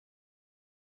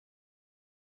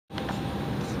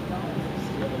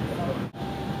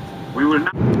will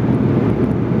now.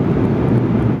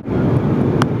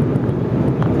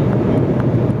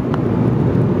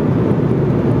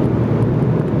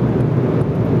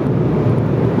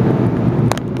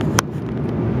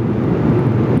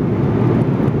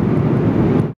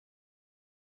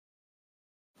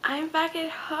 I'm back at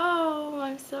home.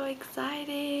 I'm so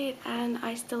excited, and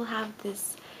I still have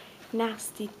this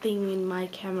nasty thing in my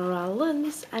camera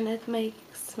lens, and it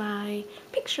makes my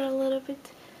picture a little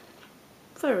bit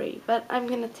furry, but I'm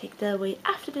gonna take that away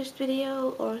after this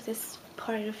video, or this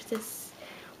part of this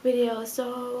video.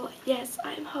 So yes,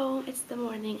 I'm home. It's the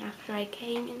morning after I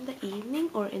came in the evening,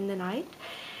 or in the night,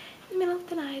 in the middle of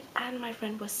the night, and my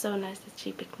friend was so nice that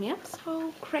she picked me up.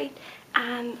 So great.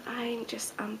 And I'm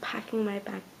just unpacking my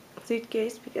bag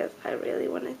suitcase because I really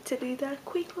wanted to do that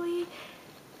quickly.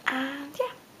 And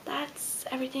yeah, that's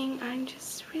everything. I'm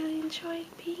just really enjoying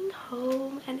being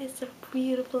home, and it's a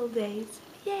beautiful day, so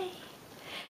yay.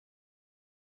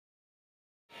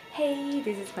 Hey,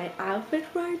 this is my outfit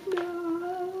right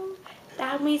now.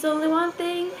 That means only one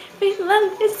thing: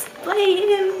 Finland is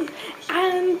playing.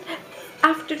 And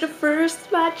after the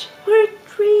first match, we're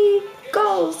 3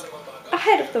 goals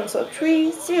ahead of them, so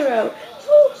 3-0.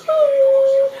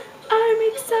 Woohoo! I'm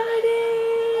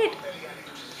excited.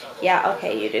 Yeah,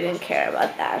 okay, you didn't care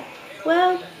about that.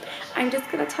 Well, I'm just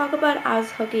gonna talk about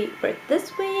ice hockey for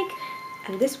this week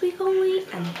and this week only,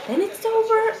 and then it's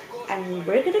over and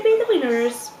we're gonna be the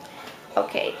winners.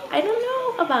 Okay, I don't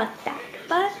know about that,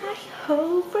 but I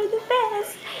hope for the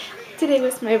best. Today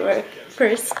was my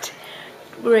first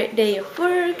day of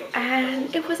work,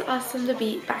 and it was awesome to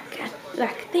be back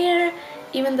there,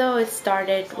 even though it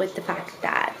started with the fact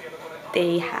that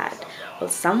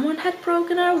someone had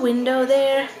broken our window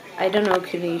there. I don't know,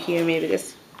 can you hear me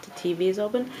because the TV is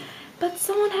open? But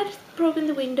someone had broken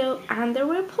the window, and there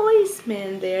were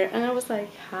policemen there, and I was like,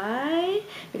 hi,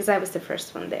 because I was the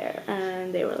first one there,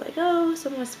 and they were like, oh,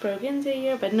 someone's broken into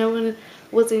here, but no one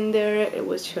was in there. It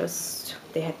was just,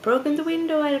 they had broken the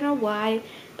window, I don't know why,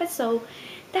 but so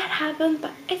that happened,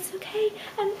 but it's okay,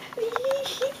 and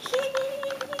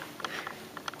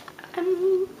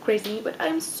I'm crazy, but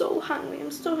I'm so hungry.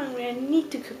 I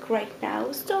need to cook right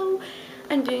now. So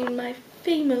I'm doing my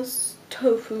famous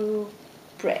tofu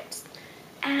bread.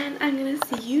 And I'm gonna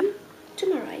see you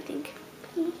tomorrow, I think.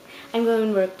 I'm going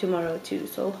to work tomorrow too,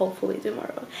 so hopefully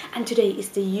tomorrow. And today is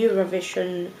the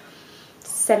Eurovision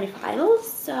semi-finals,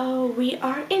 so we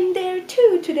are in there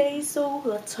too today, so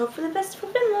let's hope for the best for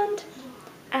Finland.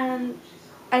 And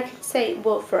I could say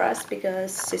vote for us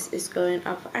because this is going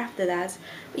up after that,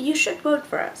 but you should vote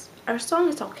for us. Our song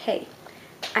is okay.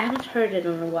 I haven't heard it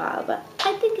in a while, but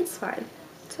I think it's fine.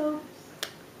 So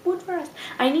vote for us.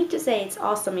 I need to say it's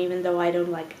awesome, even though I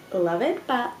don't love it,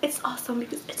 but it's awesome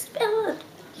because it's Finland.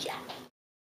 Yeah.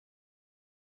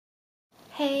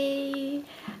 Hey,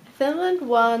 Finland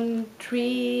won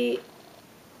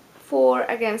 4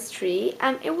 against 3,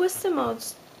 and it was the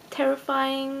most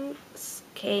terrifying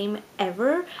game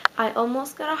ever. I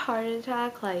almost got a heart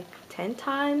attack like 10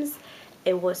 times.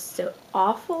 It was the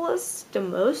awfulest, the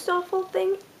most awful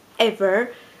thing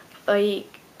ever.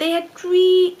 Like, they had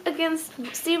 3 against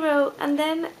 0, and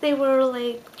then they were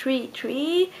like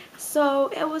 3-3, so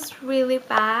it was really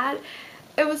bad.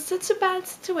 It was such a bad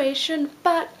situation,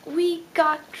 but we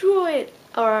got through it,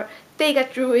 or they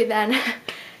got through it, and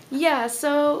yeah,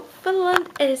 so Finland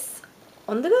is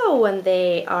on the go, and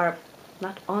they are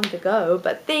not on the go,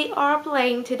 but they are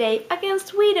playing today against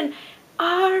Sweden,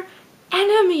 our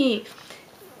enemy.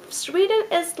 Sweden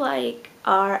is like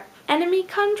our enemy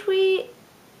country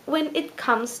when it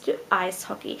comes to ice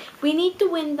hockey. We need to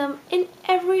win them in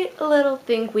every little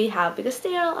thing we have because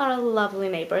they are our lovely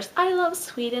neighbors. I love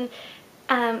Sweden,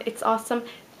 and it's awesome.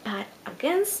 But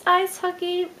against ice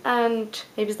hockey and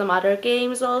maybe some other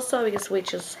games also, because we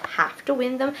just have to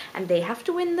win them and they have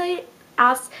to win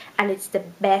us, and it's the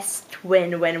best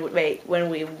win when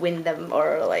we win them,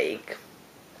 or like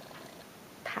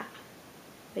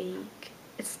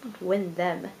it's not win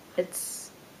them,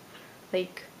 it's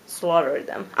like slaughter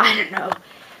them. I don't know.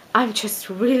 I'm just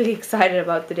really excited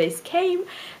about today's game,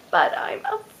 but I'm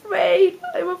afraid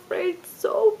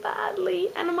so badly,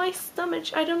 and my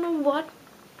stomach, I don't know what,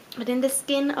 but in the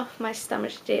skin of my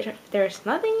stomach there's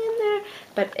nothing in there,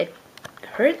 but it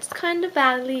hurts kind of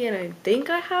badly, and I think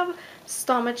I have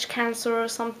stomach cancer or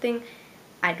something.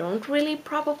 I don't really,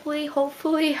 probably,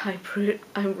 hopefully,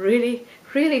 I'm really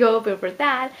hoping for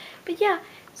that. But yeah,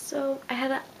 so I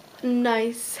had a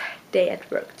nice day at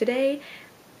work today,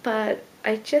 but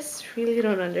I just really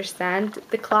don't understand.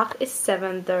 The clock is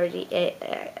 7:30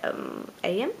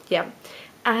 a.m. Yeah,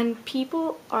 and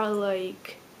people are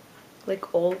like like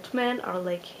old men are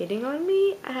like hitting on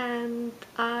me, and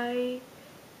I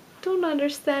don't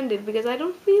understand it because I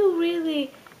don't feel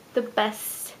really the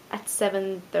best at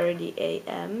 7:30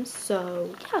 a.m. So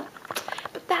yeah,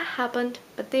 but that happened.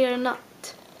 But they are not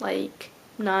like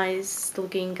nice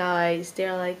looking guys.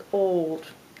 They're like old.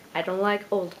 I don't like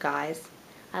old guys.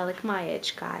 I like my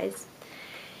age guys.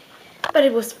 But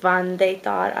it was fun. They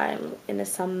thought I'm in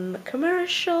some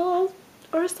commercial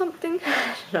or something.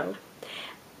 I don't know.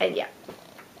 And yeah,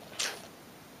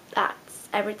 that's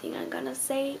everything I'm gonna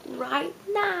say right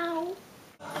now.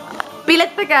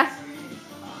 Pilettäkää!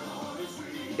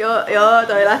 Joo,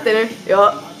 toi lähti nyt.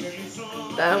 Joo.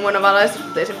 Tää on huono valaistus,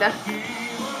 mutta ei se mitään.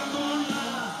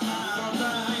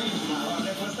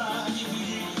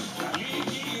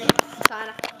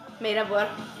 Saada. Meidän vuoro.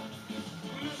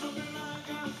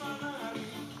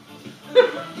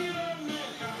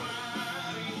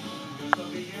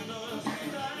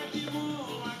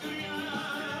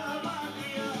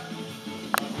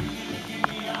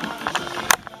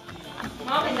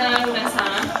 Mä opin tänään uuden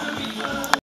sanan.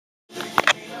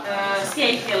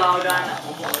 Skeittilaudan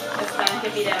jostain ehkä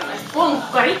pidemmästä.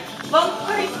 Vonkkari.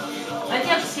 Vonkkari. Mä en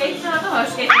tiedä, onko skeittilauda tuohon,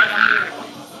 jos skeittilauda on muulla.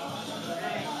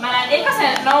 Mä näen eka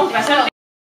sen noukka, se on